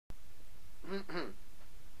You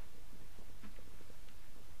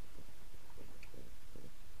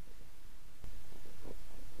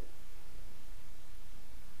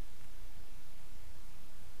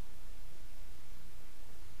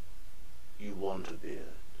want a beard.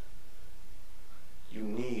 You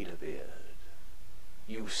need a beard.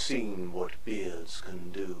 You've seen what beards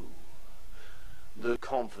can do. The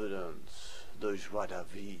confidence, the joie de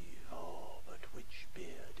vivre. Oh, but which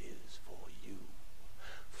beard is for you?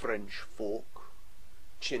 French fork,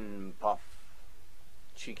 chin puff,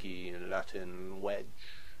 cheeky Latin wedge,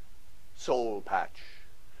 soul patch,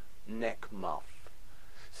 neck muff,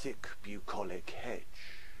 thick bucolic hedge,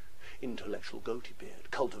 intellectual goatee beard,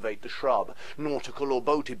 cultivate the shrub, nautical or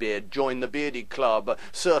boaty beard, join the beardy club,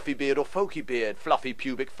 surfy beard or folky beard, fluffy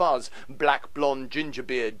pubic fuzz, black blonde ginger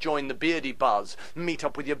beard, join the beardy buzz, meet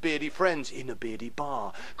up with your beardy friends in a beardy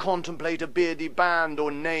bar, contemplate a beardy band or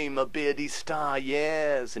name a beardy star,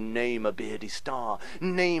 yes, name a beardy star,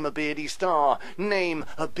 name a beardy star, name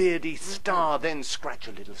a beardy star, then scratch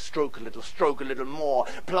a little, stroke a little, stroke a little more,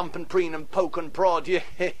 plump and preen and poke and prod,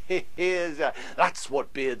 yes, that's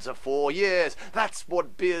what beards are for. Yes, that's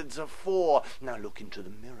what beards are for. Now look into the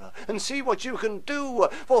mirror and see what you can do.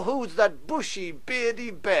 For who's that bushy, beardy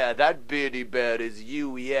bear? That beardy bear is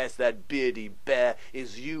you. Yes, that beardy bear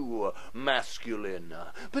is you. Masculine,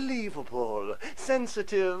 believable,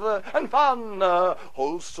 sensitive, and fun.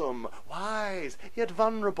 Wholesome, wise, yet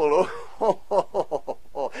vulnerable.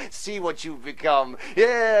 See what you've become.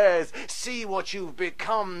 Yes, see what you've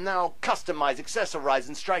become. Now customize, accessorize,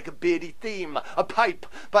 and strike a beardy theme. A pipe,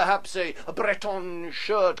 perhaps a Breton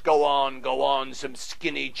shirt. Go on, some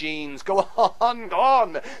skinny jeans. Go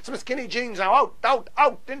on, some skinny jeans. Now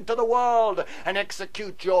out into the world and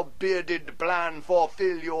execute your bearded plan.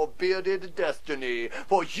 Fulfill your bearded destiny.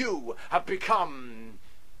 For you have become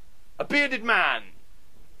a bearded man.